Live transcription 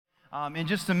In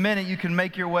just a minute, you can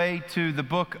make your way to the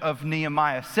book of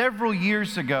Nehemiah. Several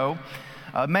years ago,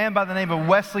 a man by the name of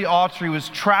Wesley Autry was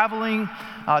traveling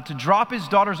to drop his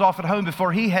daughters off at home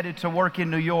before he headed to work in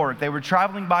New York. They were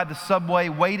traveling by the subway,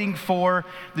 waiting for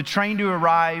the train to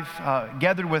arrive,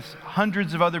 gathered with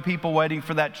hundreds of other people waiting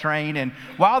for that train. And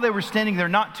while they were standing there,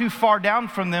 not too far down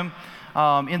from them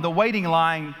in the waiting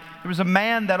line, there was a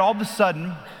man that all of a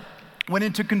sudden went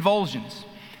into convulsions.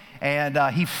 And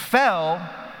he fell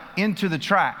into the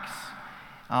tracks,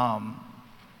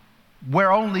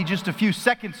 where only just a few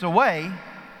seconds away,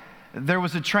 there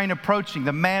was a train approaching.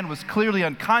 The man was clearly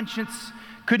unconscious,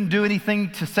 couldn't do anything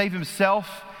to save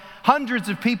himself. Hundreds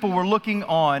of people were looking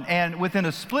on, and within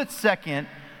a split second,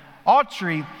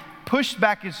 Autry pushed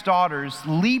back his daughters,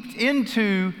 leaped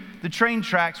into the train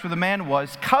tracks where the man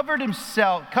was, covered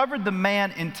the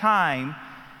man in time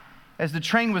as the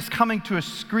train was coming to a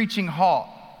screeching halt.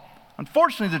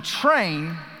 Unfortunately, the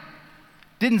train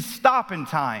didn't stop in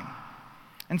time.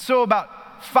 And so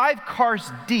about 5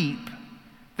 cars deep,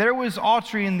 there was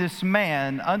Autry and this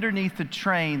man underneath the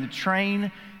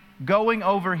train going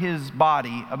over his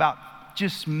body about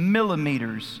just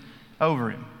millimeters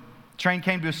over him. The train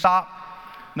came to a stop.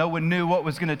 No one knew what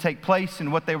was going to take place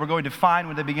and what they were going to find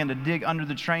when they began to dig under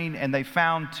the train, and they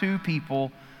found 2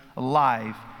 people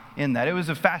alive in that. It was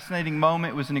a fascinating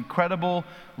moment. It was an incredible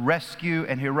rescue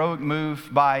and heroic move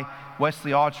by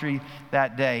Wesley Autry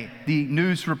that day. The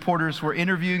news reporters were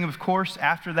interviewing, of course,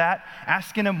 after that,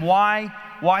 asking him why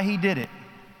he did it.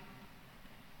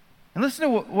 And listen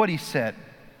to what he said.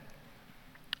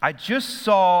 "I just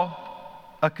saw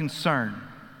a concern,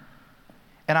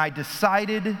 and I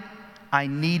decided I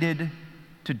needed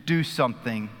to do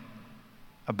something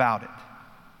about it."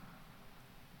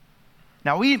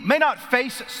 Now, we may not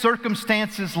face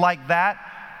circumstances like that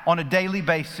on a daily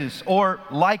basis or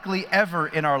likely ever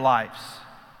in our lives.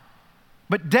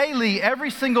 But daily,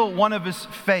 every single one of us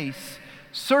face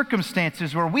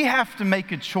circumstances where we have to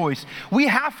make a choice. We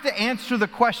have to answer the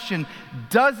question,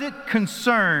 does it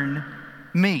concern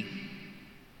me?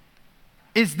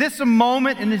 Is this a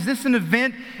moment and is this an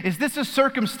event? Is this a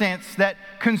circumstance that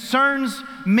concerns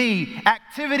me?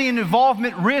 Activity and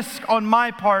involvement, risk on my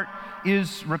part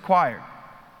is required.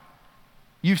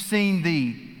 You've seen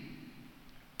the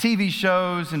TV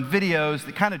shows and videos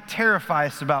that kind of terrify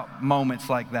us about moments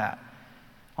like that.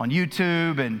 On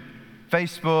YouTube and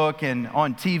Facebook and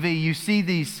on TV, you see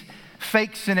these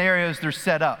fake scenarios they're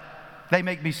set up. They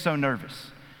make me so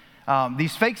nervous.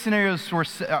 These fake scenarios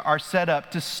are set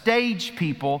up to stage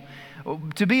people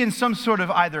to be in some sort of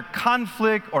either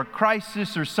conflict or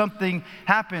crisis, or something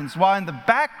happens, while in the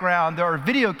background there are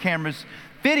video cameras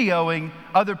videoing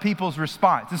other people's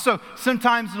response. And so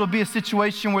sometimes it'll be a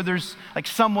situation where there's like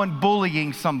someone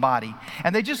bullying somebody,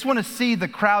 and they just want to see the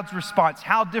crowd's response,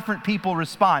 how different people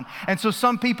respond. And so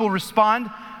some people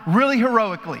respond really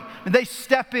heroically. They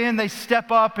step in, they step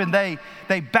up, and they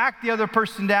back the other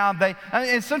person down.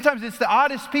 And sometimes it's the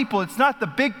oddest people. It's not the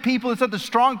big people, it's not the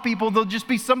strong people. There'll just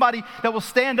be somebody that will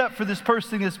stand up for this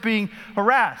person that's being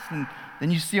harassed. And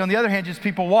then you see, on the other hand, just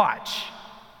people watch.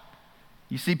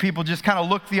 You see people just kind of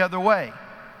look the other way.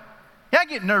 Yeah, I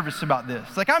get nervous about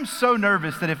this. Like, I'm so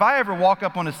nervous that if I ever walk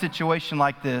up on a situation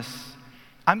like this,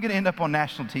 I'm going to end up on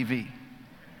national TV.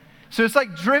 So it's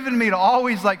like driven me to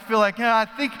always like feel like, I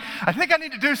think I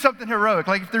need to do something heroic.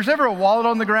 Like, if there's ever a wallet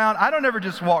on the ground, I don't ever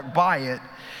just walk by it,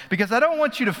 because I don't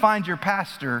want you to find your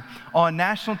pastor on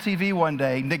national TV one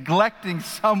day neglecting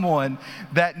someone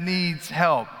that needs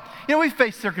help. You know, we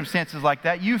face circumstances like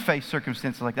that. You face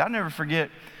circumstances like that. I'll never forget.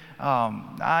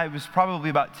 I was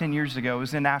probably about 10 years ago. I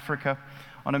was in Africa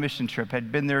on a mission trip.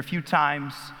 Had been there a few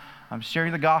times. I'm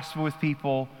sharing the gospel with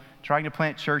people, trying to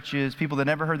plant churches, people that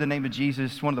never heard the name of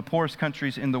Jesus, one of the poorest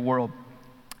countries in the world.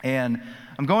 And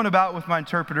I'm going about with my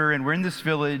interpreter, and we're in this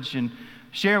village and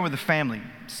sharing with a family,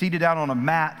 seated out on a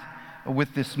mat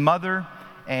with this mother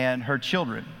and her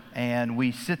children. And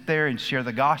we sit there and share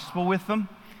the gospel with them,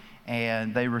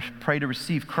 and they pray to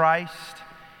receive Christ,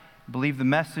 believe the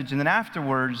message, and then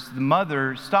afterwards the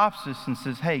mother stops us and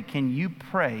says, "Hey, can you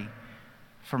pray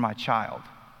for my child?"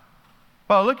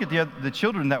 Well, I look at the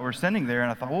children that were sitting there, and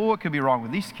I thought, well, what could be wrong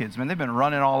with these kids? Man, they've been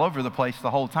running all over the place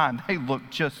the whole time. They look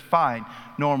just fine,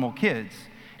 normal kids.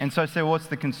 And so I said, well, what's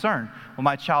the concern? Well,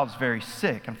 my child's very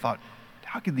sick. I thought,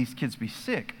 how could these kids be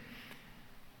sick?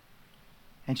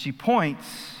 And she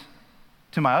points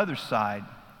to my other side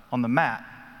on the mat.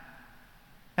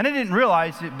 And I didn't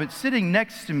realize it, but sitting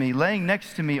next to me, laying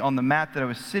next to me on the mat that I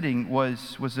was sitting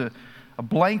was a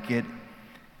blanket.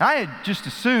 I had just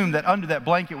assumed that under that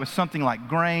blanket was something like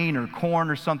grain or corn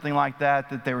or something like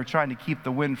that they were trying to keep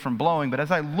the wind from blowing. But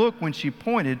as I looked when she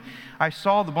pointed, I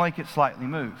saw the blanket slightly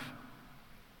move.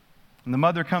 And the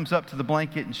mother comes up to the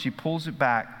blanket and she pulls it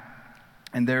back,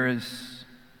 and there is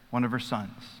one of her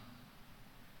sons.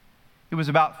 He was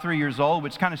about 3 years old,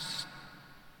 which kind of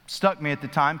stuck me at the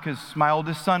time because my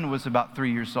oldest son was about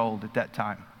 3 years old at that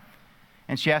time.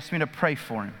 And she asked me to pray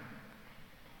for him.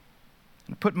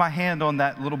 I put my hand on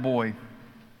that little boy, and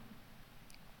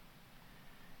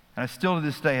I still to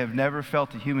this day have never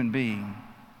felt a human being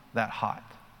that hot.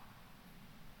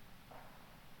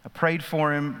 I prayed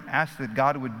for him, asked that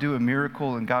God would do a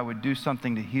miracle and God would do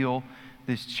something to heal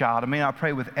this child. I mean, I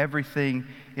pray with everything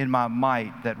in my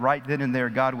might that right then and there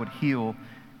God would heal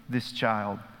this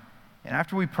child. And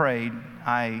after we prayed,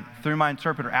 I, through my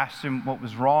interpreter, asked him what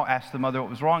was wrong, asked the mother what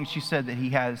was wrong, and she said that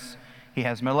he has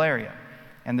malaria.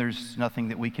 And there's nothing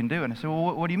that we can do. And I said,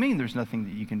 well, what do you mean there's nothing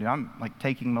that you can do? I'm like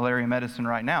taking malaria medicine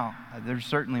right now. There's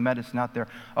certainly medicine out there.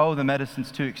 Oh, the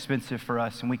medicine's too expensive for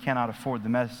us and we cannot afford the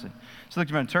medicine. So I looked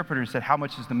at my interpreter and said, how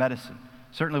much is the medicine?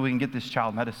 Certainly we can get this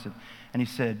child medicine. And he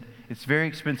said, it's very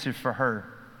expensive for her.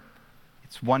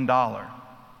 It's $1.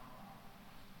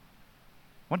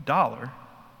 $1?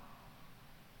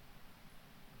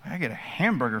 I get a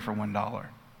hamburger for $1.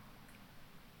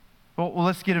 Well,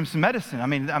 let's get him some medicine. I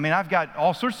mean, I've got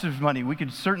all sorts of money. We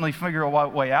could certainly figure a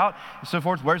way out and so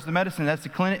forth. Where's the medicine? That's the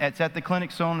clinic. It's at the clinic,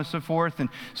 so on and so forth. And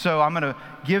so I'm going to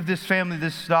give this family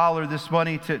this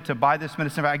money to buy this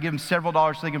medicine. I give them several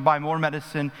dollars so they can buy more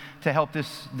medicine to help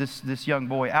this young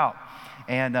boy out.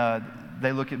 And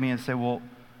they look at me and say, well,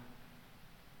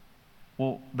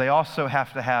 they also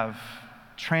have to have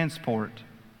transport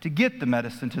to get the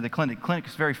medicine to the clinic. The clinic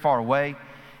is very far away.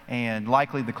 And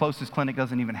likely the closest clinic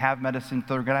doesn't even have medicine,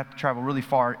 so they're going to have to travel really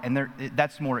far, and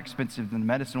that's more expensive than the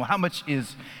medicine. Well, how much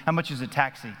is a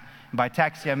taxi? And by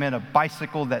taxi, I meant a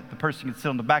bicycle that the person can sit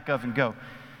on the back of and go.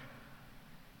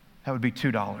 That would be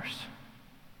 $2.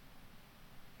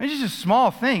 It's just a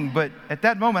small thing, but at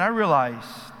that moment I realized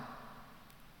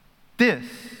this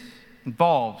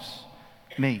involves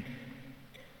me,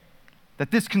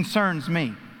 that this concerns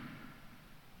me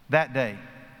that day.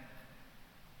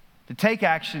 To take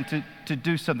action, to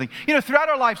do something. You know, throughout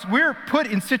our lives, we're put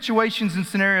in situations and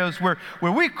scenarios where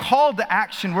we're called to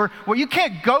action, where you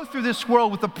can't go through this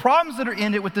world with the problems that are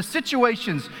in it, with the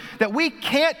situations that we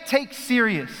can't take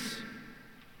serious.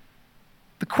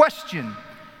 The question,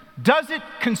 does it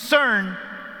concern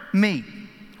me?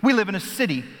 We live in a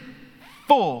city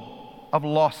full of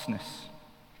lostness,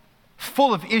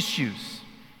 full of issues,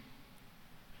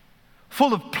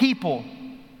 full of people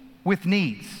with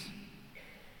needs.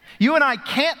 You and I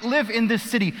can't live in this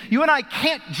city. You and I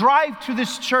can't drive to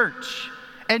this church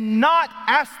and not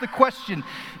ask the question,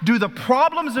 do the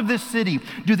problems of this city,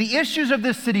 do the issues of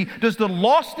this city, does the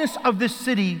lostness of this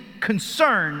city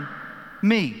concern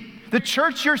me? The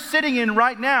church you're sitting in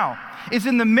right now is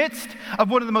in the midst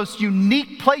of one of the most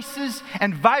unique places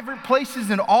and vibrant places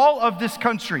in all of this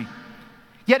country.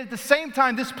 Yet at the same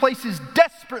time, this place is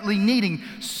desperately needing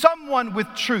someone with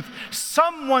truth,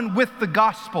 someone with the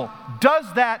gospel.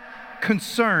 Does that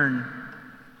concern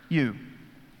you?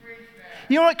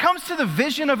 You know, when it comes to the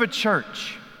vision of a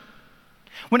church,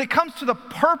 when it comes to the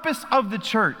purpose of the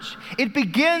church, it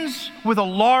begins with a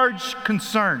large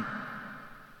concern.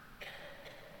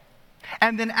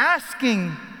 And then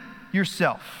asking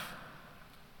yourself,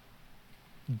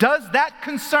 does that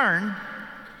concern,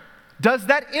 does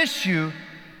that issue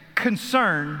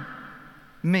concern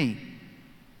me?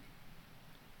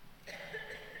 So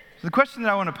the question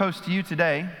that I want to pose to you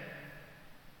today,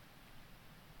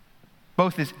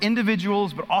 both as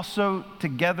individuals but also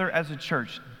together as a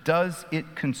church, does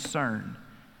it concern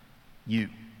you?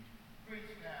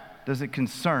 Does it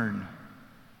concern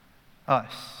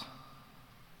us?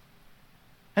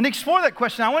 And to explore that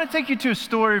question, I want to take you to a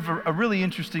story of a really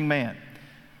interesting man,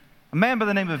 a man by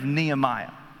the name of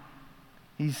Nehemiah.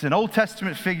 He's an Old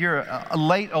Testament figure, a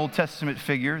late Old Testament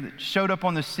figure that showed up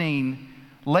on the scene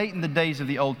late in the days of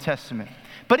the Old Testament.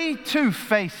 But he too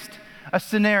faced a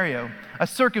scenario, a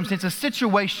circumstance, a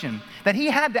situation that he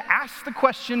had to ask the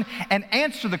question and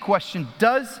answer the question,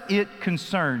 does it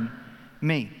concern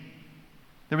me?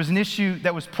 There was an issue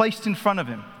that was placed in front of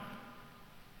him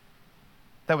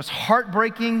that was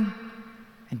heartbreaking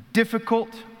and difficult,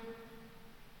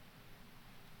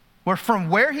 where from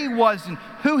where he was and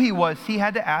who he was, he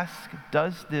had to ask,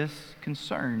 does this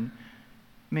concern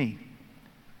me?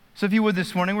 So if you would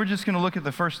this morning, we're just going to look at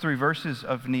the first 3 verses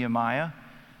of Nehemiah.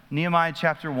 Nehemiah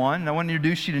chapter 1. And I want to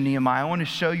introduce you to Nehemiah. I want to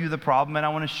show you the problem and I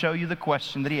want to show you the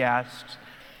question that he asks.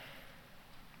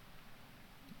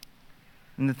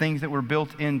 and the things that were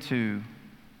built into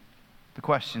the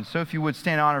question. So if you would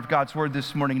stand in honor of God's word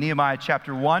this morning, Nehemiah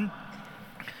chapter 1,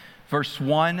 verse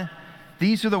 1.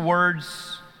 These are the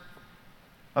words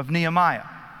of Nehemiah,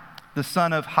 the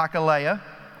son of Hakaliah.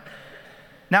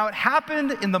 Now it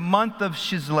happened in the month of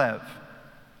Chislev,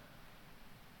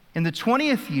 in the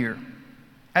 20th year,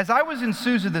 as I was in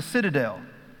Susa the citadel,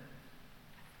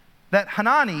 that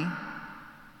Hanani,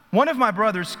 one of my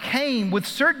brothers, came with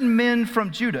certain men from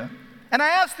Judah. And I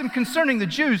asked them concerning the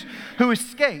Jews who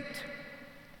escaped,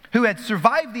 who had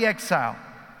survived the exile,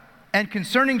 and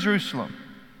concerning Jerusalem.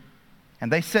 And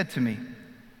they said to me,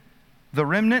 the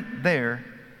remnant there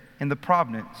in the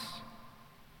province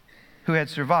who had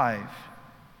survived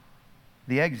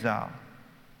the exile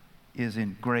is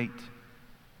in great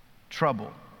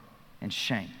trouble and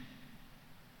shame.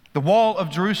 The wall of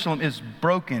Jerusalem is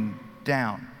broken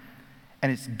down,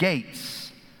 and its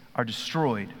gates are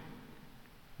destroyed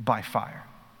by fire.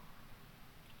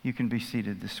 You can be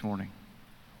seated this morning.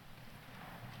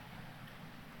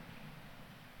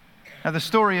 Now, the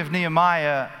story of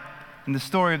Nehemiah and the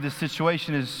story of this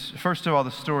situation is, first of all, the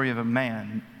story of a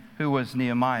man who was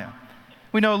Nehemiah.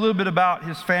 We know a little bit about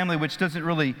his family, which doesn't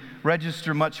really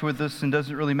register much with us and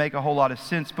doesn't really make a whole lot of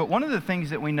sense. But one of the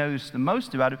things that we notice the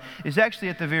most about him is actually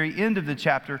at the very end of the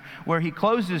chapter, where he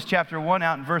closes chapter 1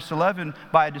 out in verse 11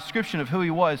 by a description of who he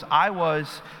was. I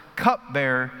was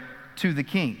cupbearer to the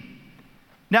king.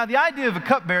 Now, the idea of a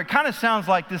cupbearer kind of sounds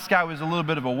like this guy was a little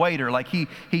bit of a waiter, like he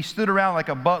stood around like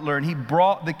a butler and he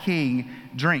brought the king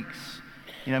drinks.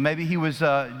 You know, maybe he was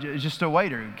just a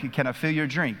waiter. Can I fill your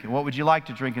drink? What would you like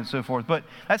to drink and so forth? But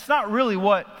that's not really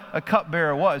what a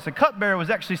cupbearer was. A cupbearer was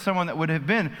actually someone that would have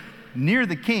been near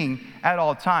the king at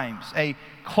all times, a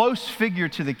close figure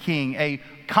to the king, a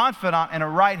confidant and a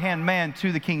right-hand man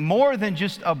to the king, more than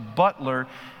just a butler.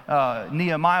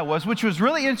 Nehemiah was, which was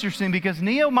really interesting because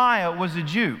Nehemiah was a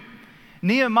Jew.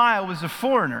 Nehemiah was a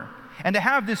foreigner. And to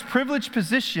have this privileged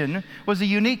position was a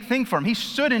unique thing for him. He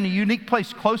stood in a unique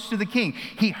place close to the king.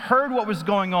 He heard what was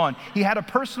going on. He had a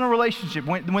personal relationship.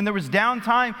 When there was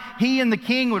downtime, he and the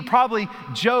king would probably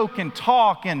joke and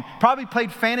talk and probably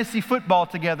played fantasy football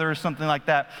together or something like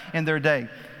that in their day.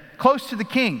 Close to the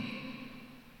king.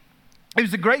 It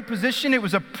was a great position. It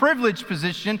was a privileged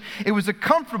position. It was a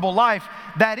comfortable life.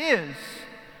 That is,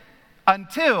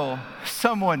 until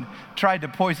someone tried to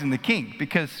poison the king,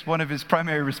 because one of his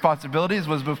primary responsibilities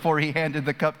was, before he handed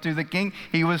the cup to the king,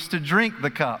 he was to drink the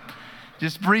cup,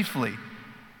 just briefly.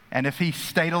 And if he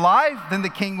stayed alive, then the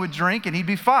king would drink and he'd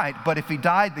be fine. But if he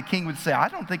died, the king would say, I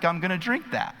don't think I'm going to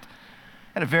drink that.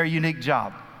 Had a very unique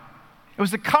job. It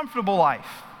was a comfortable life.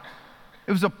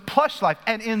 It was a plush life.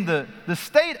 And in the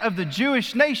state of the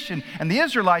Jewish nation and the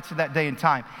Israelites of that day and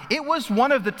time, it was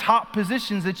one of the top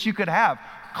positions that you could have.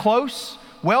 Close,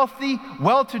 wealthy,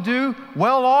 well-to-do,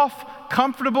 well-off,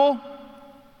 comfortable,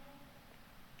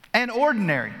 and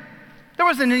ordinary. There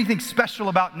wasn't anything special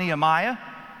about Nehemiah.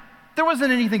 There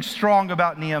wasn't anything strong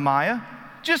about Nehemiah.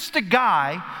 Just a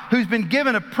guy who's been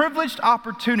given a privileged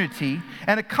opportunity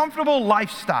and a comfortable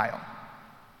lifestyle.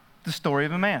 The story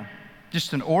of a man.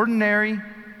 Just an ordinary,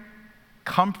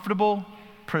 comfortable,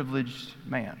 privileged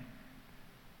man.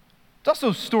 It's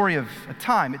also a story of a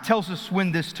time. It tells us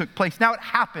when this took place. Now, it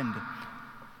happened.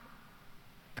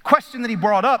 The question that he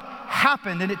brought up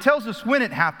happened, and it tells us when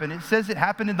it happened. It says it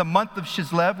happened in the month of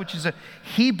Chislev, which is a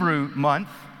Hebrew month,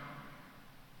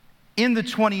 in the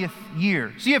 20th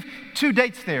year. So you have two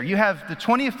dates there. You have the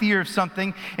 20th year of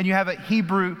something, and you have a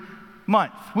Hebrew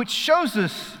month, which shows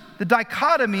us the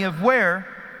dichotomy of where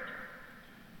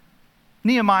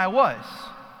Nehemiah was.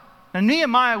 Now,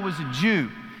 Nehemiah was a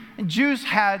Jew, and Jews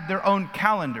had their own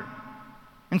calendar.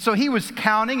 And so he was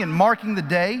counting and marking the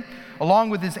day,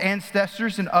 along with his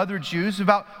ancestors and other Jews,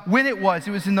 about when it was.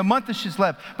 It was in the month of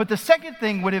Chislev. But the second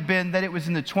thing would have been that it was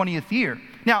in the 20th year.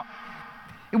 Now,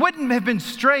 it wouldn't have been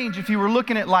strange if you were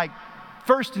looking at like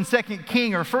 1st and 2nd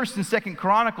King or 1st and 2nd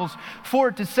Chronicles for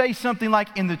it to say something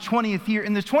like in the 20th year.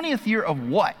 In the 20th year of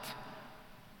what?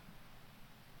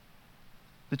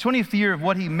 The 20th year of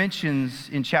what he mentions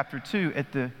in chapter 2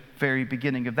 at the very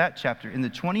beginning of that chapter, in the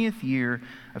 20th year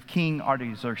of King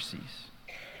Artaxerxes.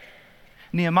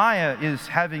 Nehemiah is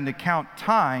having to count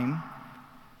time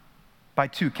by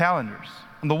two calendars.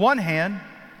 On the one hand,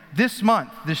 this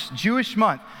month, this Jewish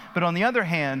month, but on the other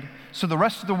hand, so the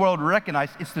rest of the world recognize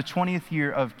it's the 20th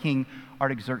year of King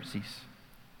Artaxerxes.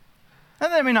 Now,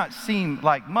 that may not seem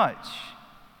like much,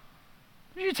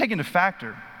 but you take into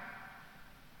factor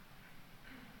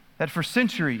that for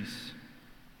centuries,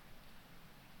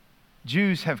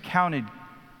 Jews have counted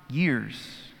years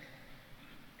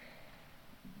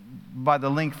by the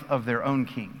length of their own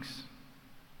kings.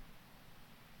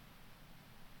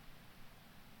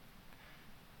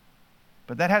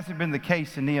 But that hasn't been the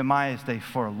case in Nehemiah's day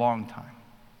for a long time.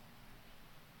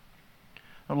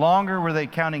 No longer were they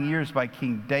counting years by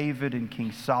King David and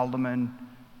King Solomon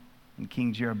and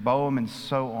King Jeroboam and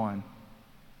so on.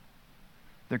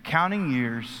 They're counting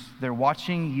years, they're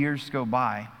watching years go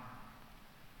by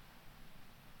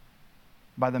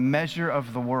the measure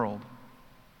of the world.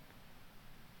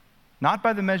 Not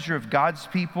by the measure of God's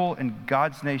people and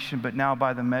God's nation, but now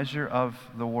by the measure of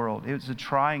the world. It was a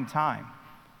trying time.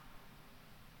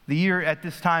 The year at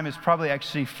this time is probably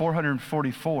actually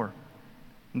 444.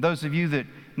 And those of you that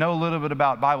know a little bit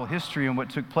about Bible history and what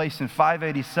took place in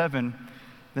 587,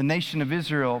 the nation of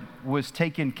Israel was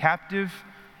taken captive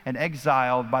and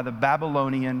exiled by the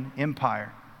Babylonian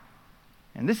Empire.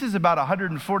 And this is about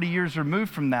 140 years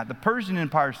removed from that. The Persian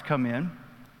empires come in.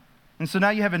 And so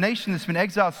now you have a nation that's been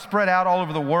exiled, spread out all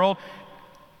over the world.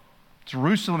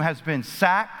 Jerusalem has been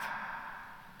sacked,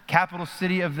 capital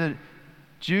city of the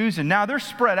Jews, and now they're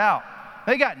spread out.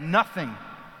 They got nothing.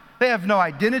 They have no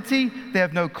identity. They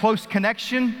have no close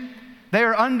connection. They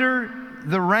are under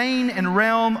the reign and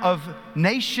realm of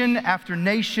nation after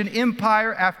nation,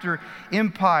 empire after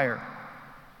empire.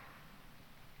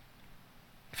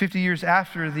 50 years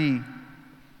after the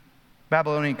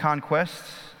Babylonian conquest,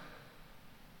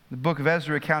 the book of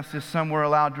Ezra accounts this, some were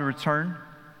allowed to return.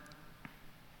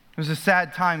 It was a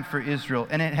sad time for Israel,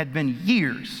 and it had been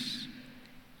years,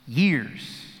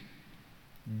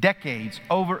 decades,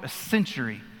 over a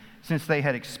century since they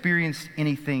had experienced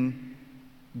anything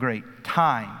great.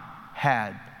 Time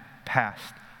had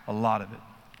passed, a lot of it.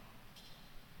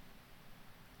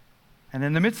 And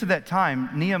in the midst of that time,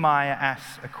 Nehemiah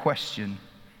asks a question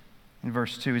in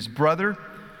verse 2. His brother,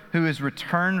 who is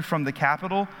returned from the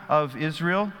capital of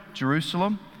Israel,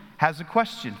 Jerusalem, has a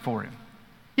question for him.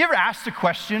 You ever asked a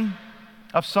question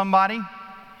of somebody,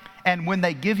 and when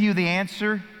they give you the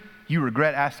answer, you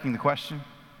regret asking the question?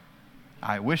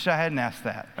 I wish I hadn't asked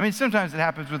that. I mean, sometimes it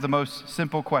happens with the most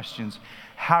simple questions.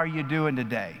 How are you doing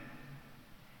today?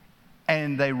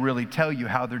 And they really tell you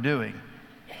how they're doing.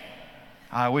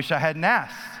 I wish I hadn't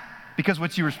asked. Because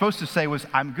what you were supposed to say was,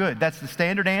 I'm good. That's the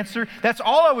standard answer. That's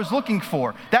all I was looking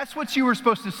for. That's what you were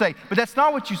supposed to say. But that's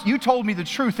not what you told me the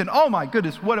truth. And oh my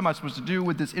goodness, what am I supposed to do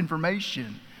with this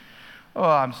information? Oh,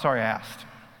 I'm sorry I asked.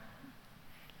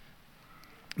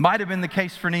 Might have been the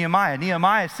case for Nehemiah.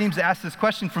 Nehemiah seems to ask this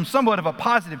question from somewhat of a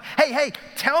positive. Hey,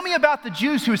 tell me about the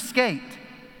Jews who escaped,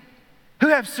 who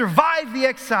have survived the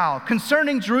exile,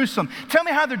 concerning Jerusalem. Tell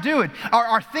me how they're doing.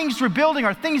 Are things rebuilding?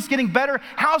 Are things getting better?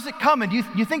 How's it coming? Do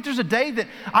you think there's a day that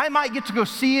I might get to go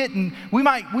see it and we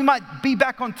might be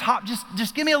back on top?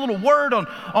 Just give me a little word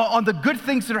on the good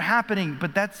things that are happening.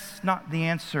 But that's not the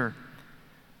answer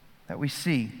that we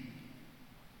see.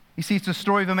 You see, it's a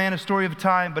story of a man, a story of a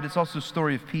time, but it's also a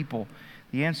story of people.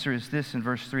 The answer is this in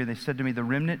verse 3. They said to me, the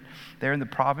remnant there in the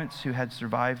province who had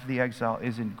survived the exile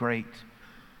is in great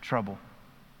trouble.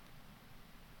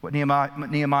 What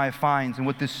Nehemiah finds and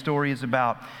what this story is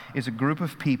about is a group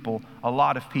of people, a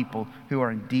lot of people who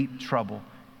are in deep trouble,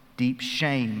 deep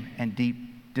shame, and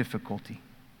deep difficulty.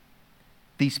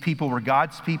 These people were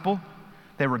God's people.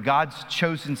 They were God's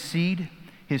chosen seed.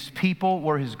 His people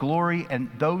were His glory, and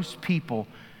those people,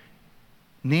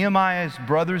 Nehemiah's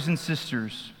brothers and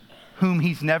sisters, whom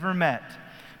he's never met,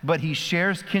 but he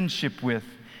shares kinship with,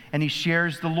 and he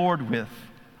shares the Lord with,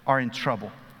 are in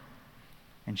trouble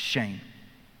and shame.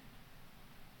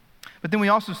 But then we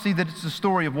also see that it's a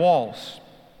story of walls.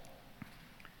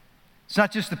 It's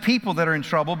not just the people that are in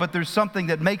trouble, but there's something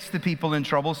that makes the people in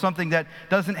trouble, something that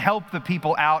doesn't help the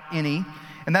people out any.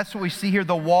 And that's what we see here.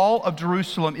 The wall of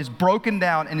Jerusalem is broken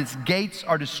down and its gates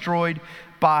are destroyed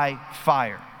by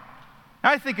fire.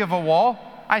 I think of a wall,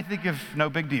 I think of no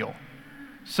big deal.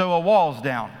 So a wall's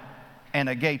down and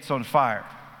a gate's on fire.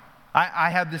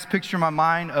 I have this picture in my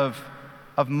mind of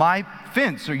my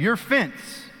fence or your fence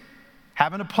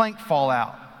having a plank fall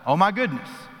out. Oh my goodness.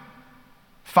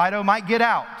 Fido might get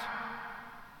out.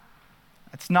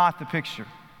 That's not the picture.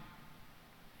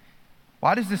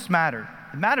 Why does this matter?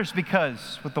 It matters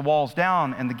because with the walls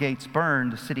down and the gates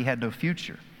burned, the city had no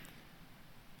future.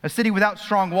 A city without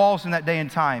strong walls in that day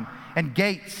and time and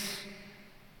gates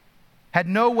had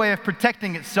no way of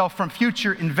protecting itself from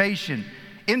future invasion.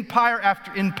 Empire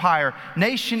after empire,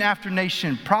 nation after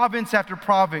nation, province after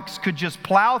province could just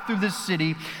plow through this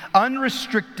city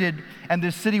unrestricted, and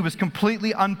this city was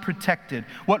completely unprotected.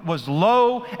 What was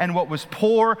low and what was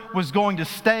poor was going to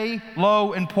stay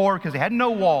low and poor because they had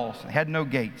no walls, they had no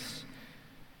gates.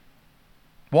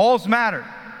 Walls matter.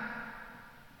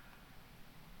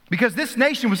 Because this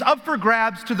nation was up for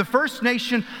grabs to the first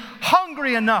nation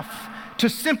hungry enough to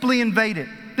simply invade it.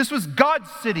 This was God's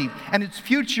city, and its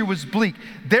future was bleak.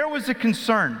 There was a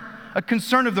concern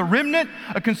of the remnant,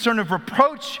 a concern of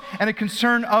reproach, and a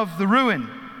concern of the ruin.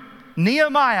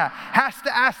 Nehemiah has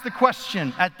to ask the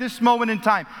question at this moment in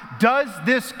time, does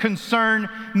this concern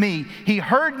me? He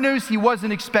heard news he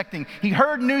wasn't expecting. He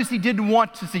heard news he didn't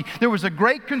want to see. There was a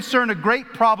great concern, a great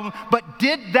problem, but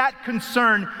did that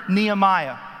concern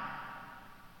Nehemiah?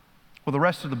 Well, the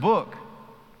rest of the book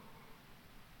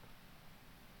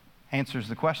answers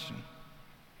the question.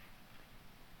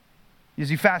 As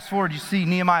you fast forward, you see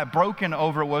Nehemiah broken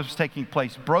over what was taking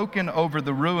place, broken over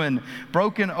the ruin,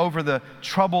 broken over the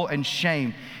trouble and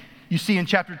shame. You see in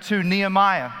chapter 2,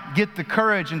 Nehemiah get the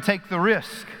courage and take the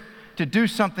risk to do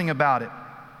something about it.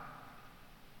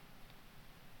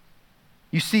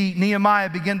 You see Nehemiah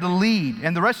begin to lead,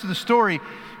 and the rest of the story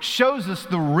shows us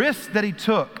the risk that he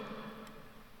took,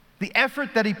 the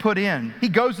effort that he put in. He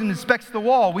goes and inspects the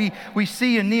wall. We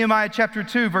see in Nehemiah chapter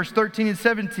 2, verse 13 and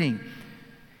 17.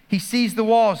 He sees the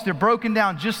walls. They're broken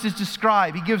down just as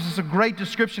described. He gives us a great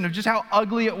description of just how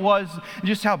ugly it was and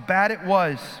just how bad it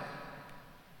was.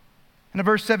 And in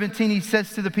verse 17, he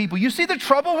says to the people, you see the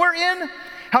trouble we're in?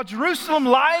 How Jerusalem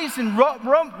lies in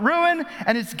ruin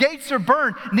and its gates are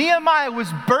burned. Nehemiah was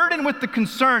burdened with the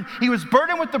concern. He was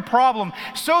burdened with the problem,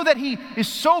 so that he is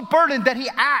so burdened that he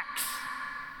acts.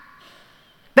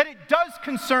 That it does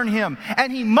concern him,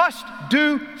 and he must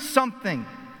do something.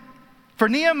 For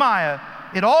Nehemiah,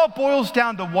 it all boils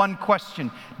down to one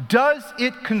question. Does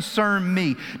it concern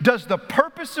me? Does the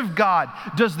purpose of God,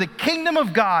 does the kingdom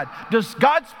of God, does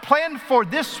God's plan for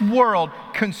this world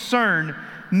concern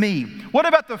me? What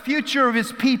about the future of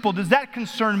his people? Does that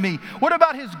concern me? What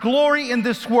about his glory in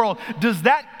this world? Does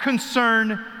that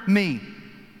concern me?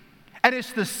 And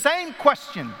it's the same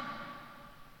question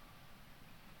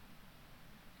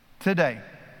today.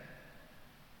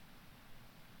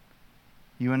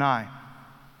 You and I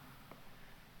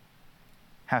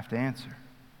have to answer.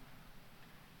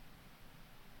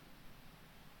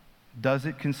 Does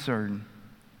it concern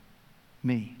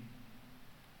me?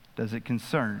 Does it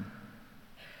concern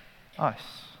us?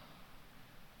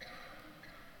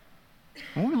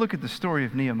 When we look at the story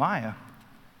of Nehemiah,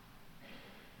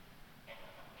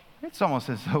 it's almost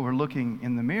as though we're looking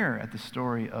in the mirror at the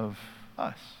story of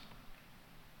us.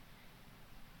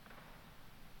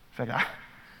 In fact,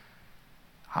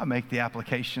 I make the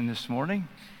application this morning.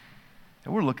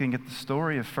 And we're looking at the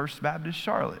story of First Baptist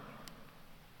Charlotte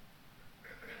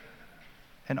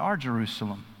and our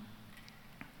Jerusalem.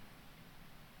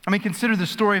 I mean, consider the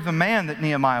story of the man that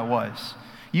Nehemiah was.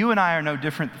 You and I are no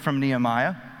different from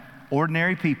Nehemiah,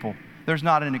 ordinary people. There's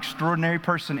not an extraordinary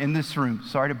person in this room.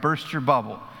 Sorry to burst your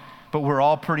bubble, but we're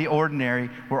all pretty ordinary.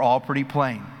 We're all pretty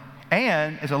plain.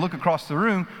 And as I look across the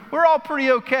room, we're all pretty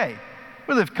okay.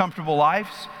 We live comfortable lives.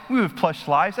 We live plush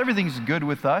lives. Everything's good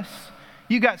with us.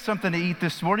 You got something to eat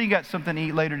this morning. You got something to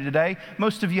eat later today.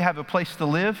 Most of you have a place to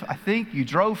live, I think. You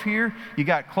drove here. You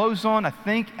got clothes on, I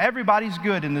think. Everybody's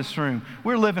good in this room.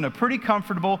 We're living a pretty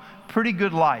comfortable, pretty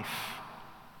good life.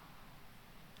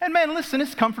 And man, listen,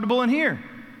 it's comfortable in here.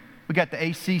 We got the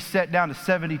AC set down to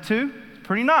 72. It's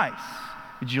pretty nice.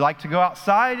 Would you like to go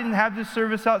outside and have this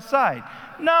service outside?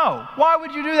 No. Why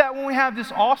would you do that when we have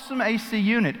this awesome AC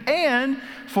unit? And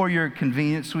for your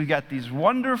convenience, we got these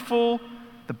wonderful,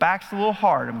 the back's a little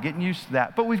hard. I'm getting used to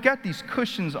that. But we've got these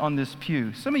cushions on this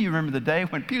pew. Some of you remember the day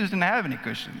when pews didn't have any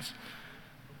cushions.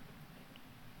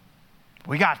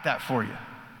 We got that for you.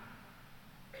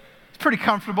 It's pretty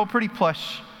comfortable, pretty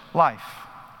plush life.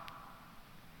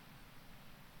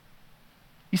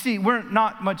 You see, we're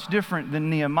not much different than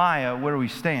Nehemiah where we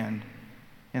stand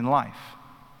in life,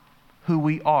 who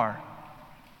we are.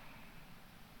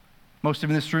 Most of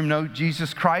you in this room know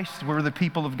Jesus Christ. We're the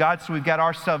people of God, so we've got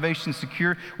our salvation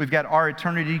secure. We've got our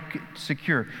eternity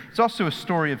secure. It's also a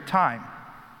story of time.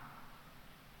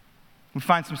 We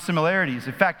find some similarities.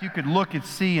 In fact, you could look and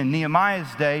see in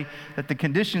Nehemiah's day that the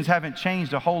conditions haven't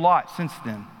changed a whole lot since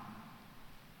then.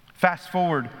 Fast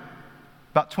forward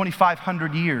about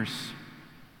 2,500 years,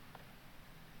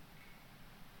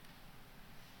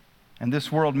 and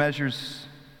this world measures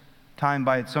time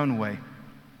by its own way.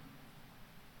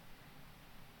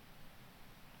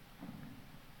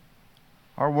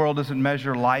 Our world doesn't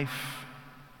measure life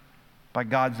by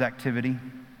God's activity,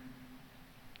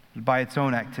 but by its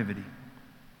own activity.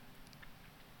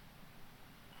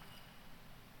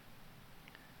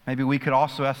 Maybe we could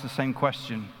also ask the same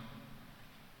question.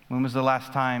 When was the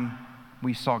last time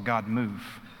we saw God move?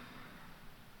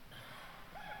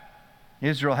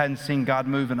 Israel hadn't seen God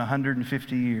move in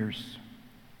 150 years.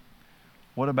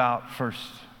 What about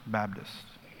First Baptist?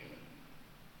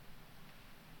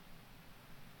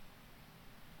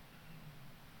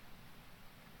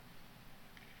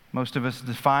 Most of us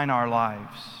define our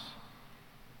lives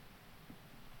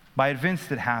by events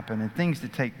that happen and things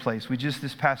that take place. We just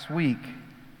this past week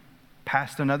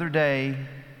passed another day,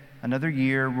 another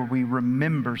year where we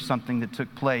remember something that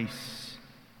took place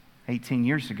 18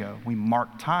 years ago. We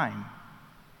mark time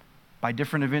by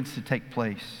different events that take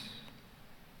place.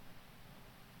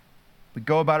 We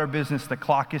go about our business, the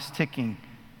clock is ticking.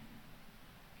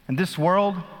 In this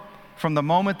world, from the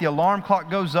moment the alarm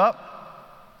clock goes up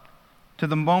to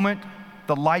the moment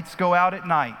the lights go out at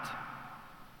night,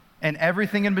 and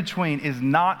everything in between is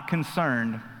not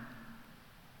concerned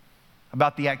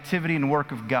about the activity and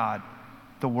work of God,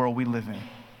 the world we live in.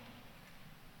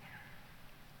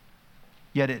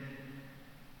 Yet at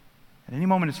any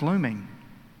moment it's looming.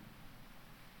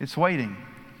 It's waiting.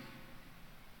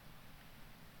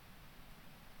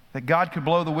 That God could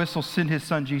blow the whistle, send His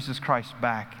Son Jesus Christ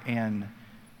back, and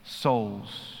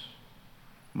souls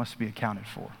must be accounted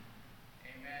for.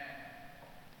 Amen.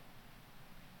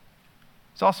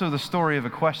 It's also the story of a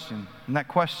question, and that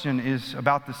question is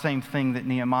about the same thing that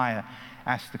Nehemiah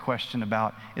asked the question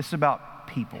about. It's about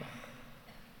people.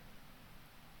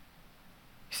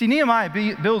 See,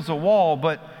 Nehemiah builds a wall,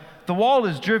 but the wall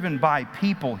is driven by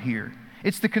people here.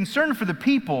 It's the concern for the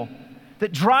people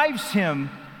that drives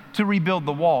him to rebuild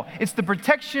the wall. It's the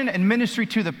protection and ministry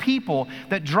to the people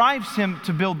that drives him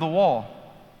to build the wall.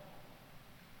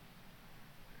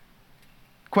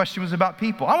 The question was about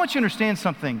people. I want you to understand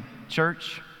something,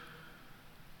 church.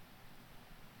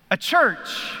 A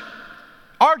church,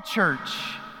 our church,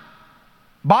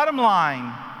 bottom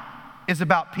line, is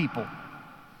about people.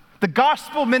 The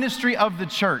gospel ministry of the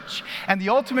church and the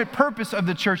ultimate purpose of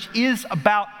the church is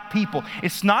about people.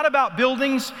 It's not about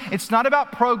buildings. It's not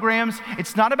about programs.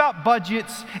 It's not about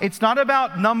budgets. It's not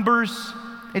about numbers.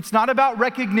 It's not about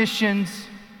recognitions.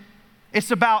 It's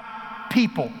about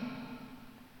people.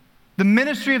 The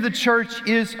ministry of the church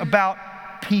is about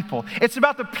people. It's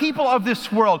about the people of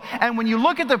this world. And when you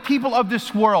look at the people of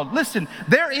this world, listen,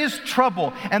 there is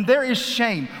trouble and there is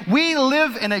shame. We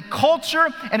live in a culture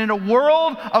and in a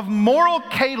world of moral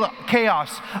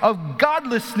chaos, of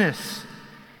godlessness.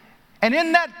 And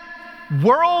in that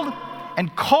world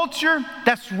and culture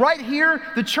that's right here,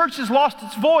 the church has lost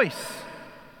its voice.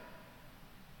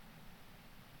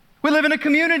 We live in a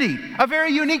community, a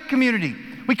very unique community.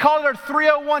 We call it our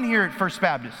 301 here at First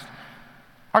Baptist.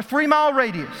 Our 3-mile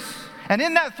radius. And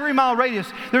in that 3-mile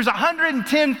radius, there's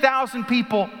 110,000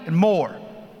 people and more.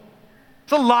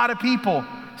 It's a lot of people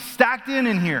stacked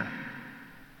in here.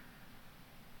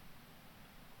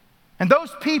 And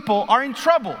those people are in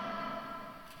trouble.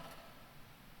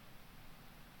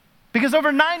 Because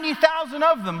over 90,000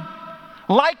 of them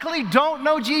likely don't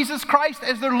know Jesus Christ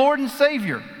as their Lord and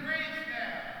Savior.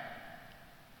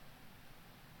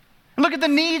 Look at the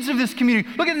needs of this community.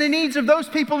 Look at the needs of those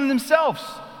people in themselves.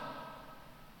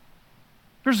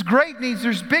 There's great needs.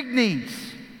 There's big needs.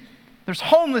 There's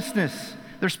homelessness.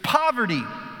 There's poverty.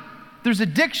 There's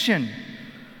addiction.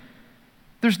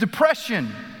 There's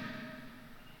depression.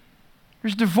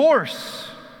 There's divorce.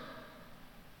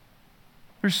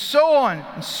 There's so on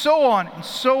and so on and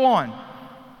so on.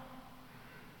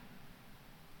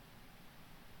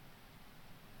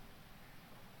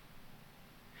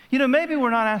 You know, maybe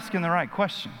we're not asking the right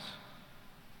questions.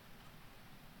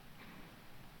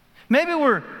 Maybe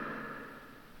we're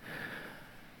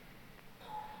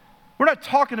not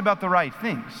talking about the right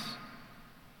things.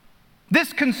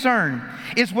 This concern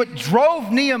is what drove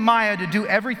Nehemiah to do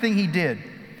everything he did.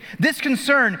 This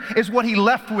concern is what he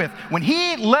left with. When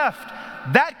he left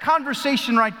that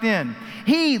conversation right then,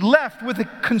 he left with a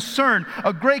concern,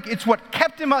 it's what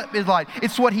kept him up his life.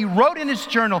 It's what he wrote in his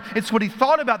journal. It's what he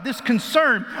thought about, this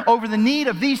concern over the need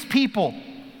of these people.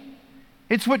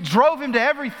 It's what drove him to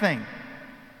everything.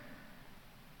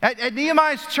 At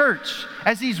Nehemiah's church,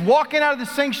 as he's walking out of the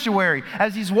sanctuary,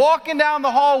 as he's walking down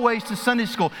the hallways to Sunday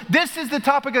school, this is the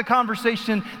topic of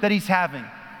conversation that he's having.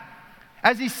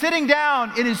 As he's sitting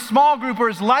down in his small group or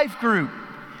his life group,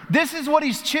 this is what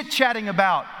he's chit-chatting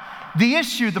about. The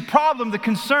issue, the problem, the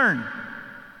concern.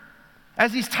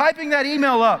 As he's typing that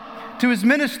email up to his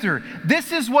minister,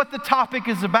 this is what the topic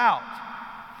is about.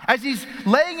 As he's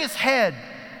laying his head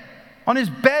on his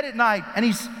bed at night and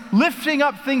he's lifting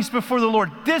up things before the Lord,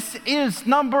 this is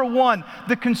number one,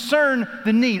 the concern,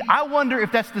 the need. I wonder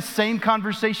if that's the same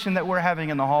conversation that we're having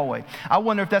in the hallway. I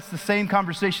wonder if that's the same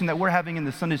conversation that we're having in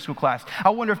the Sunday school class. I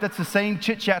wonder if that's the same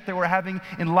chit-chat that we're having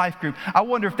in life group. I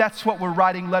wonder if that's what we're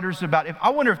writing letters about.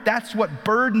 I wonder if that's what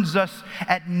burdens us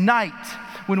at night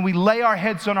when we lay our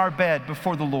heads on our bed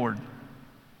before the Lord.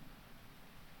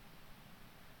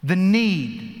 The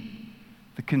need,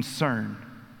 the concern.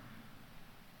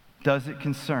 Does it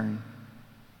concern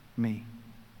me?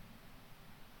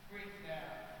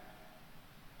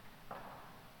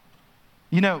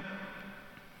 You know,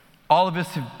 all of us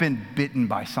have been bitten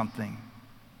by something,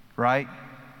 right?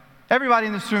 Everybody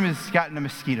in this room has gotten a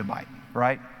mosquito bite,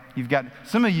 right?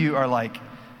 Some of you are like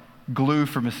glue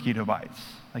for mosquito bites.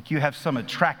 Like you have some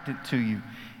attractant to you.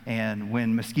 And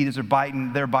when mosquitoes are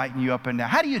biting, they're biting you up and down.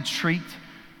 How do you treat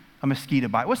a mosquito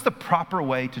bite? What's the proper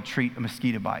way to treat a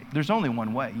mosquito bite? There's only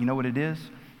one way. You know what it is?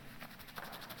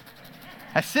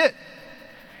 That's it.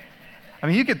 I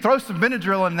mean, you could throw some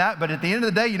Benadryl in that, but at the end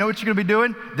of the day, you know what you're going to be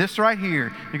doing? This right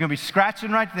here. You're going to be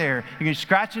scratching right there. You're going to be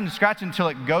scratching and scratching until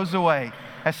it goes away.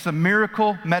 That's some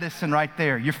miracle medicine right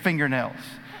there, your fingernails.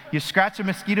 You scratch a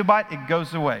mosquito bite, it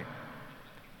goes away.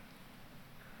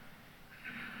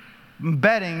 I'm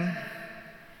betting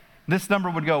this number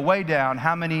would go way down.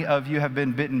 How many of you have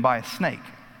been bitten by a snake?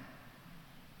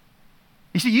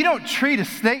 You see, you don't treat a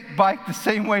snake bite the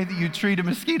same way that you treat a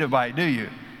mosquito bite, do you?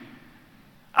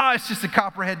 Oh, it's just a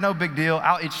copperhead, no big deal.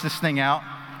 I'll itch this thing out.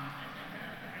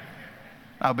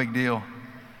 No big deal.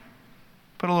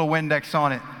 Put a little Windex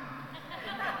on it.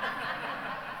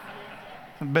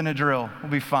 Some Benadryl,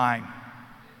 we'll be fine.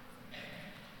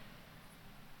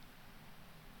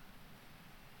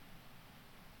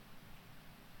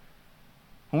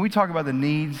 When we talk about the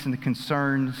needs and the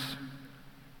concerns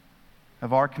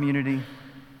of our community,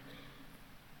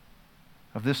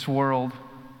 of this world,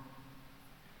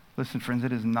 listen, friends,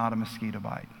 it is not a mosquito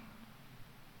bite.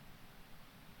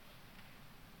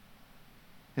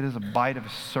 It is a bite of a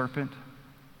serpent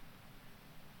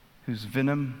whose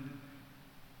venom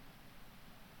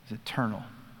is eternal.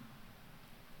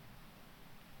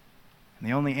 And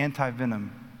the only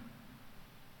anti-venom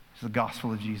is the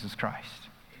gospel of Jesus Christ.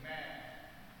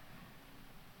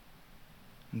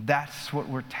 And that's what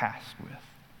we're tasked with.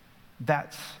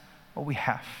 That's what we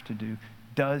have to do.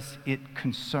 Does it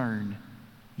concern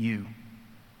you?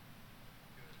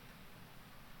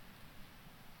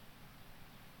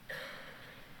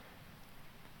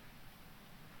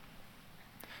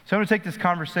 So I'm going to take this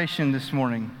conversation this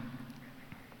morning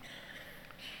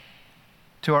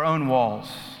to our own walls,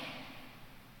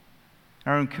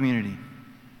 our own community,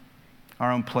 our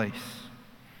own place.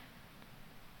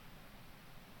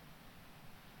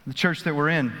 The church that we're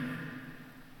in.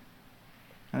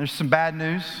 And there's some bad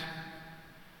news,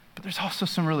 but there's also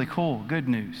some really cool, good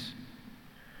news.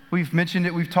 We've mentioned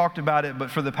it, we've talked about it, but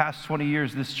for the past 20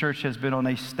 years, this church has been on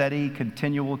a steady,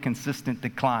 continual, consistent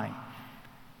decline.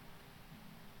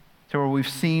 To where we've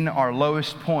seen our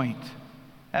lowest point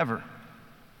ever.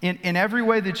 In every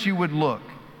way that you would look,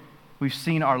 we've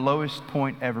seen our lowest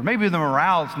point ever. Maybe the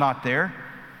morale's not there,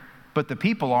 but the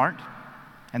people aren't,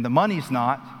 and the money's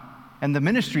not, and the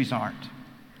ministries aren't.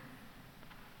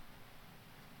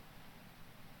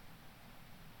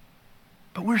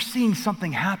 But we're seeing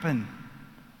something happen.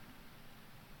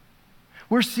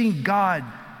 We're seeing God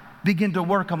begin to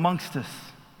work amongst us.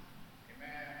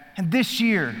 Amen. And this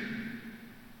year,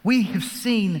 we have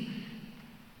seen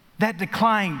that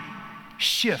decline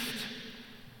shift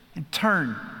and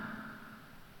turn.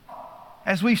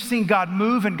 As we've seen God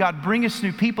move and God bring us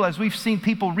new people, as we've seen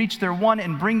people reach their one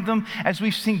and bring them, as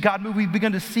we've seen God move, we've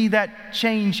begun to see that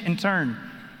change and turn.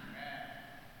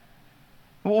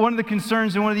 Well, one of the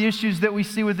concerns and one of the issues that we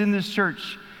see within this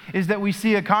church is that we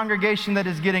see a congregation that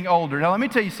is getting older. Now, let me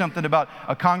tell you something about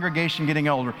a congregation getting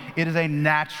older. It is a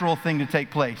natural thing to take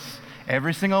place.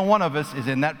 Every single one of us is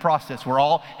in that process. We're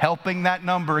all helping that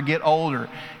number get older.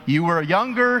 You were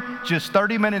younger just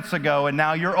 30 minutes ago, and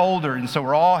now you're older, and so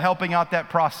we're all helping out that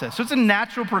process. So it's a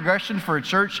natural progression for a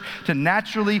church to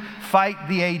naturally fight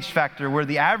the age factor, where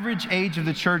the average age of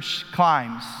the church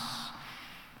climbs,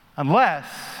 unless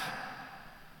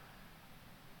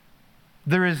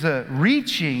there is a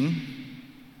reaching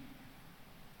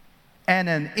and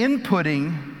an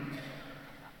inputting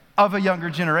of a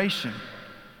younger generation.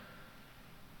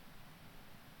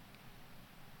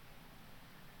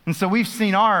 And so we've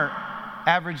seen our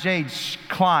average age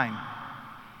climb.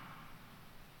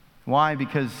 Why?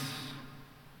 Because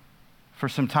for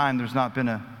some time there's not been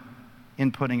an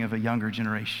inputting of a younger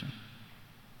generation,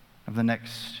 of the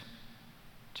next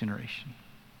generation.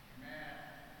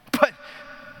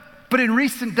 But in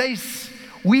recent days,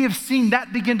 we have seen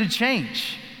that begin to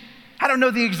change. I don't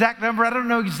know the exact number. I don't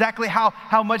know exactly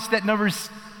how much that number's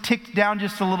ticked down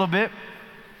just a little bit.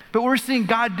 But we're seeing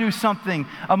God do something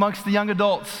amongst the young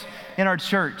adults in our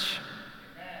church.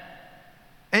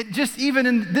 And just even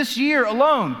in this year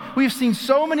alone, we've seen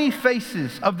so many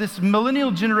faces of this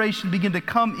millennial generation begin to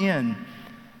come in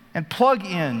and plug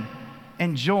in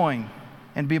and join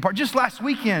and be a part. Just last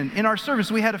weekend in our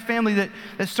service, we had a family that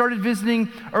started visiting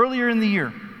earlier in the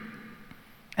year.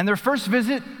 And their first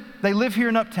visit, they live here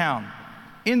in Uptown.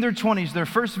 In their 20s, their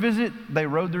first visit, they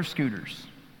rode their scooters.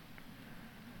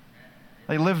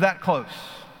 They live that close.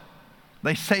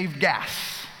 They saved gas.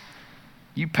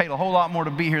 You paid a whole lot more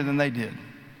to be here than they did.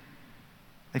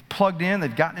 They've plugged in,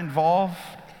 they've gotten involved,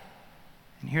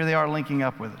 and here they are linking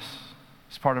up with us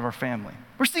as part of our family.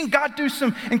 We're seeing God do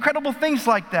some incredible things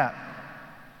like that.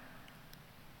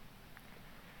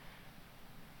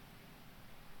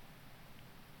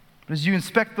 But as you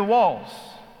inspect the walls,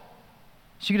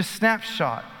 as you get a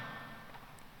snapshot,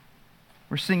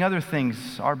 we're seeing other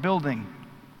things, our building,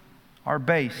 our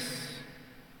base,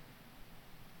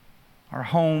 our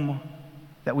home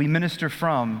that we minister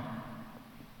from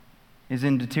is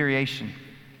in deterioration,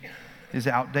 is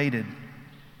outdated.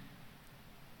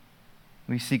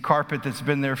 We see carpet that's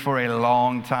been there for a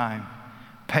long time,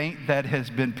 paint that has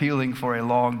been peeling for a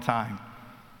long time,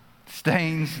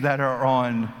 stains that are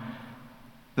on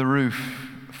the roof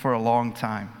for a long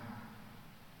time,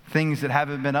 things that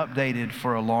haven't been updated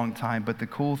for a long time. But the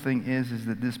cool thing is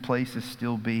that this place is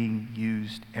still being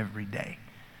used every day.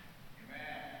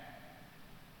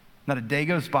 Not a day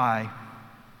goes by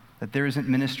that there isn't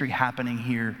ministry happening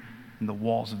here in the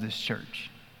walls of this church.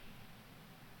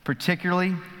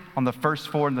 Particularly on the first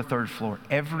floor and the third floor.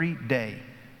 Every day,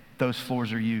 those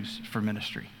floors are used for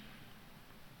ministry.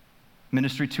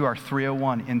 Ministry to our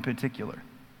 301 in particular.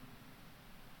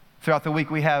 Throughout the week,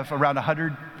 we have around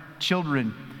 100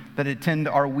 children that attend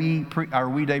our We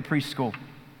Day preschool.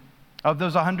 Of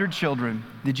those 100 children,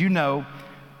 did you know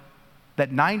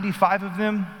that 95 of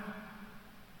them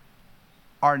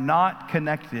are not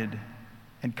connected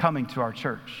and coming to our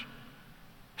church?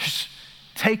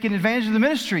 Taking advantage of the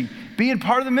ministry, being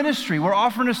part of the ministry. We're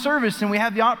offering a service and we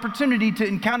have the opportunity to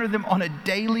encounter them on a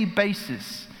daily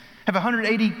basis. Have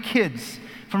 180 kids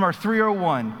from our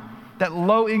 301, that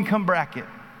low income bracket,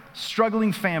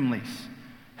 struggling families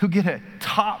who get a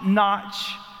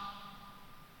top-notch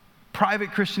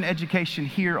private Christian education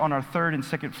here on our third and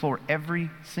second floor every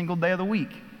single day of the week.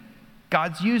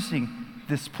 God's using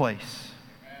this place.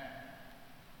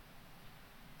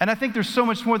 And I think there's so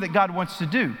much more that God wants to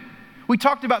do. We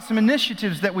talked about some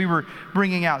initiatives that we were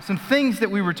bringing out, some things that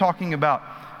we were talking about.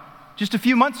 Just a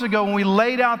few months ago when we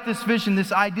laid out this vision,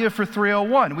 this idea for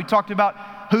 301, we talked about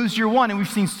who's your one, and we've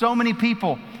seen so many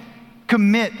people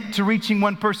commit to reaching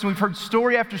one person. We've heard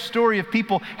story after story of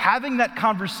people having that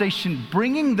conversation,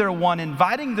 bringing their one,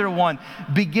 inviting their one,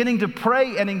 beginning to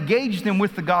pray and engage them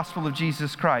with the gospel of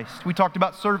Jesus Christ. We talked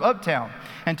about Serve Uptown,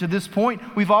 and to this point,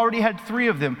 we've already had 3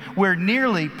 of them, where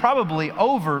nearly, probably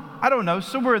over, I don't know,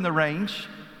 somewhere in the range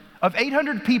of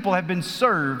 800 people have been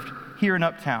served here in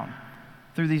Uptown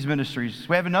through these ministries.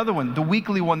 We have another one, the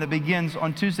weekly one that begins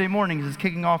on Tuesday mornings, is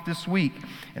kicking off this week.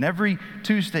 And every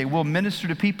Tuesday, we'll minister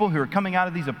to people who are coming out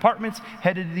of these apartments,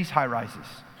 headed to these high-rises.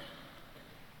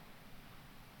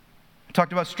 We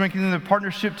talked about strengthening the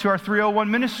partnership to our 301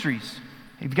 ministries.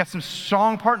 We've got some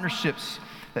strong partnerships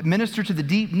that minister to the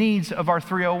deep needs of our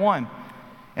 301.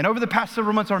 And over the past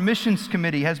several months, our missions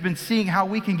committee has been seeing how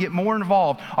we can get more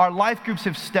involved. Our life groups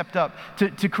have stepped up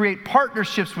to create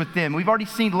partnerships with them. We've already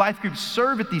seen life groups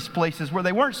serve at these places where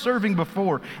they weren't serving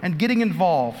before and getting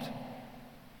involved.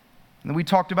 And then we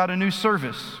talked about a new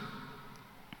service,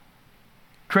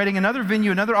 creating another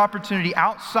venue, another opportunity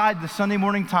outside the Sunday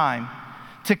morning time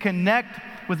to connect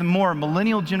with a more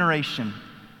millennial generation.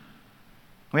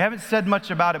 We haven't said much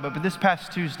about it, but this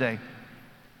past Tuesday,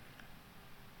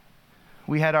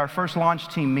 we had our first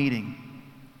launch team meeting.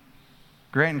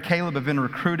 Grant and Caleb have been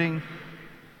recruiting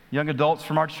young adults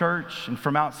from our church and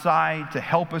from outside to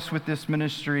help us with this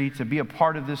ministry, to be a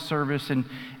part of this service. And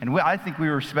I think we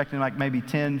were expecting like maybe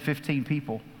 10, 15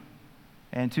 people.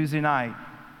 And Tuesday night,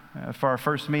 for our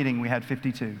first meeting, we had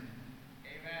 52. Amen.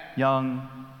 Young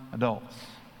adults.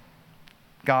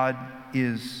 God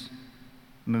is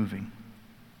moving.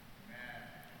 Amen.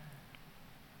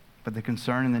 But the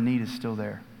concern and the need is still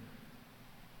there.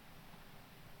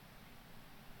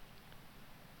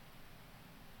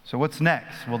 So what's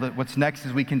next? Well, what's next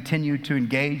is we continue to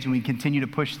engage and we continue to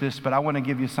push this, but I want to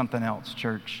give you something else,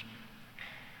 church.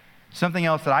 Something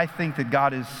else that I think that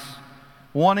God is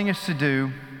wanting us to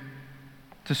do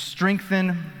to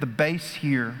strengthen the base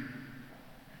here,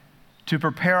 to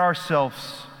prepare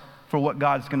ourselves for what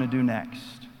God's going to do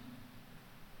next.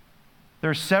 There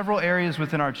are several areas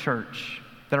within our church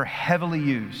that are heavily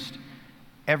used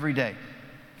every day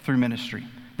through ministry.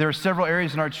 There are several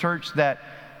areas in our church that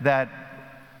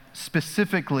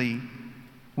specifically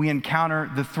we encounter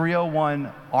the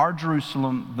 301, our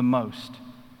Jerusalem, the most.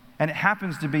 And it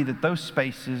happens to be that those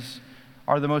spaces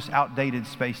are the most outdated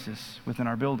spaces within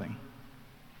our building.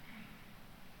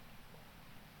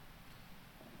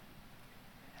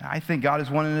 And I think God is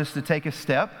wanting us to take a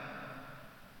step,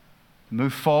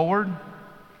 move forward,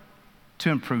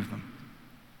 to improve them.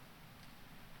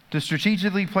 To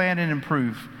strategically plan and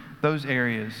improve those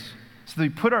areas so that we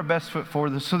put our best foot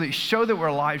forward, so that we show that we're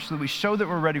alive, so that we show that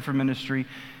we're ready for ministry,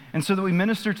 and so that we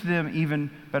minister to them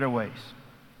even better ways.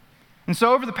 And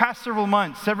so over the past several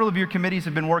months, several of your committees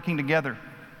have been working together.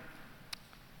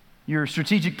 Your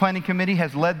strategic planning committee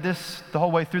has led this the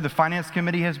whole way through. The finance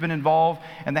committee has been involved,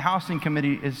 and the housing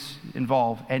committee is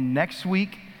involved. And next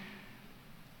week,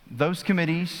 those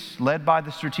committees, led by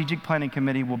the strategic planning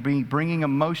committee, will be bringing a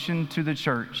motion to the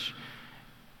church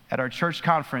at our church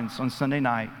conference on Sunday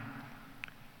night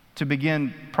to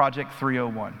begin Project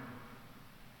 301.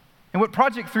 And what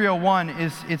Project 301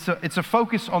 is, it's a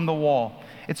focus on the wall.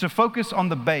 It's a focus on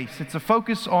the base. It's a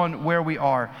focus on where we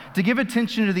are. To give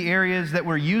attention to the areas that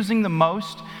we're using the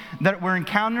most, that we're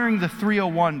encountering the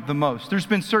 301 the most. There's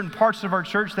been certain parts of our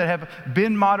church that have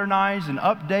been modernized and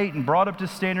updated and brought up to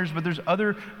standards, but there's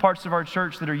other parts of our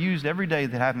church that are used every day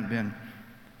that haven't been.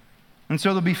 And so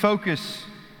there'll be focus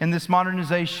in this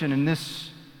modernization, in this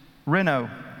reno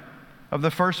of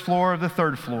the first floor of the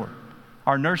third floor,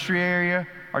 our nursery area,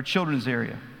 our children's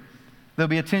area. There'll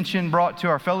be attention brought to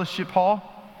our fellowship hall.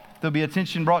 There'll be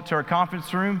attention brought to our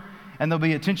conference room, and there'll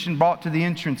be attention brought to the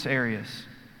entrance areas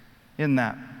in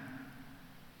that.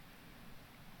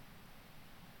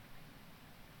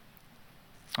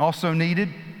 Also needed,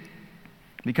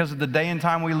 because of the day and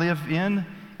time we live in,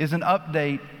 is an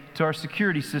update to our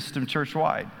security system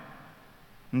church-wide.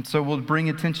 And so we'll bring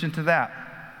attention to that.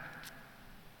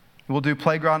 We'll do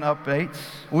playground updates.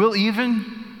 We'll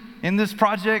even, in this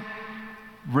project,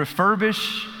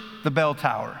 refurbish the bell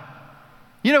tower.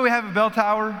 You know we have a bell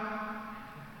tower,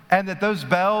 and that those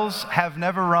bells have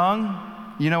never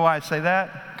rung. You know why I say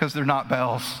that? Because they're not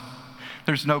bells.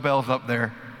 There's no bells up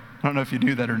there. I don't know if you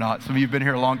knew that or not. Some of you have been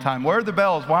here a long time. Where are the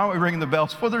bells? Why aren't we ringing the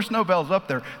bells? Well, there's no bells up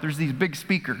there. There's these big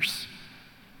speakers.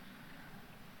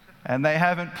 And they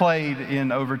haven't played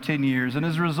in over 10 years. And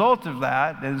as a result of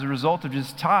that, as a result of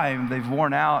just time, they've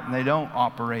worn out and they don't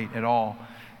operate at all.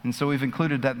 And so we've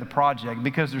included that in the project.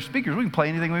 Because they're speakers, we can play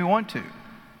anything we want to.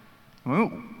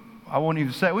 I won't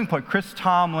even say, we can play Chris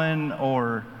Tomlin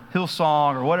or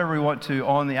Hillsong or whatever we want to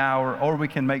on the hour, or we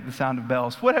can make the sound of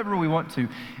bells, whatever we want to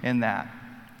in that.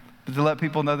 But to let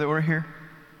people know that we're here.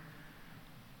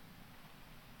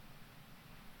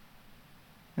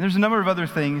 And there's a number of other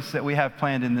things that we have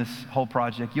planned in this whole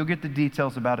project. You'll get the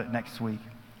details about it next week.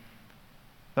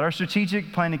 But our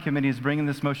strategic planning committee is bringing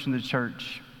this motion to the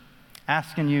church,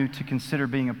 asking you to consider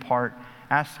being a part,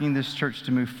 asking this church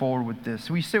to move forward with this.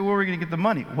 We say, where are we going to get the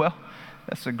money? Well,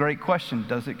 that's a great question.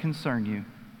 Does it concern you?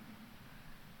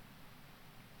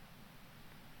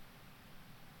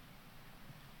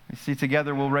 You see,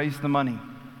 together we'll raise the money.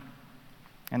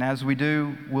 And as we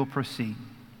do, we'll proceed.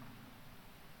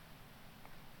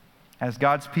 As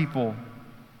God's people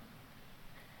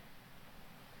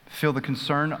feel the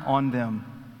concern on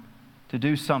them to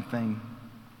do something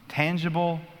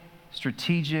tangible,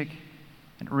 strategic,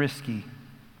 and risky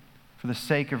for the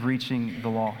sake of reaching the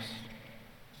lost.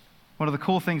 One of the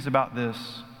cool things about this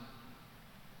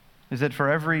is that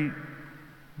for every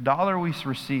dollar we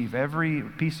receive, every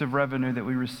piece of revenue that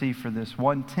we receive for this,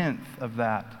 1/10 of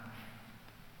that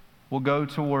will go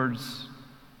towards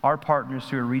our partners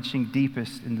who are reaching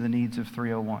deepest into the needs of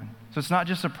 301. So it's not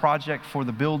just a project for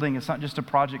the building, it's not just a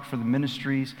project for the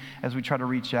ministries as we try to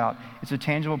reach out. It's a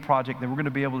tangible project that we're going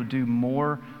to be able to do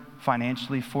more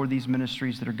financially for these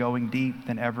ministries that are going deep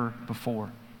than ever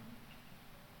before.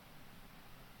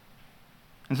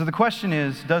 And so the question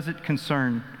is, does it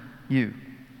concern you?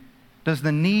 Does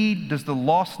the need, does the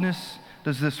lostness,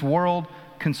 does this world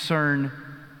concern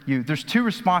you? There's two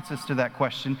responses to that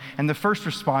question, and the first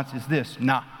response is this: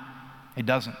 nah, it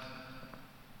doesn't.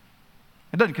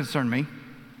 It doesn't concern me.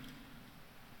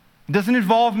 It doesn't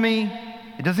involve me.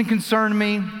 It doesn't concern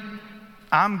me.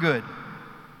 I'm good.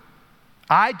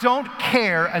 I don't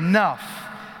care enough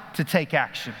to take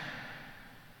action.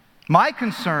 My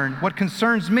concern, what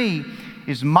concerns me,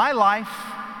 is my life,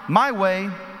 my way,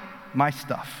 my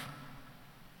stuff.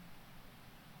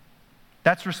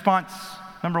 That's response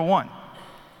number one.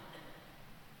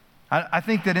 I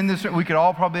think that in this, we could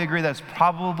all probably agree that's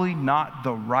probably not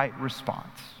the right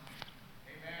response.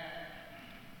 Amen.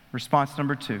 Response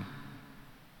number two.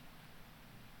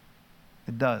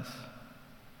 It does.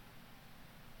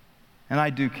 And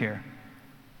I do care.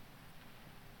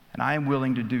 And I am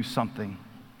willing to do something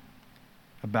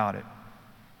about it.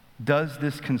 Does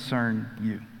this concern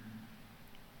you?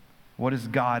 What is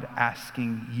God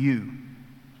asking you?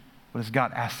 What is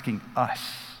God asking us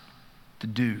to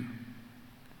do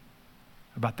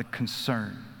about the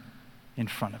concern in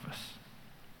front of us?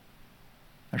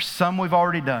 There's some we've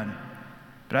already done,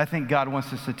 but I think God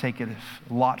wants us to take it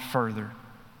a lot further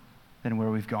than where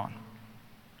we've gone.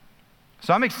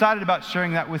 So I'm excited about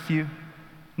sharing that with you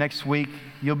next week.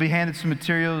 You'll be handed some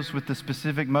materials with the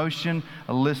specific motion,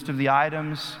 a list of the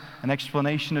items, an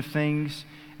explanation of things,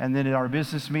 and then at our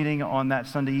business meeting on that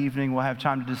Sunday evening, we'll have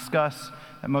time to discuss.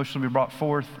 That motion will be brought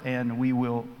forth, and we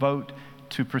will vote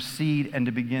to proceed and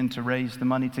to begin to raise the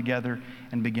money together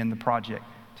and begin the project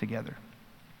together.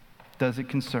 Does it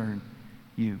concern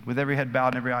you? With every head bowed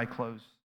and every eye closed.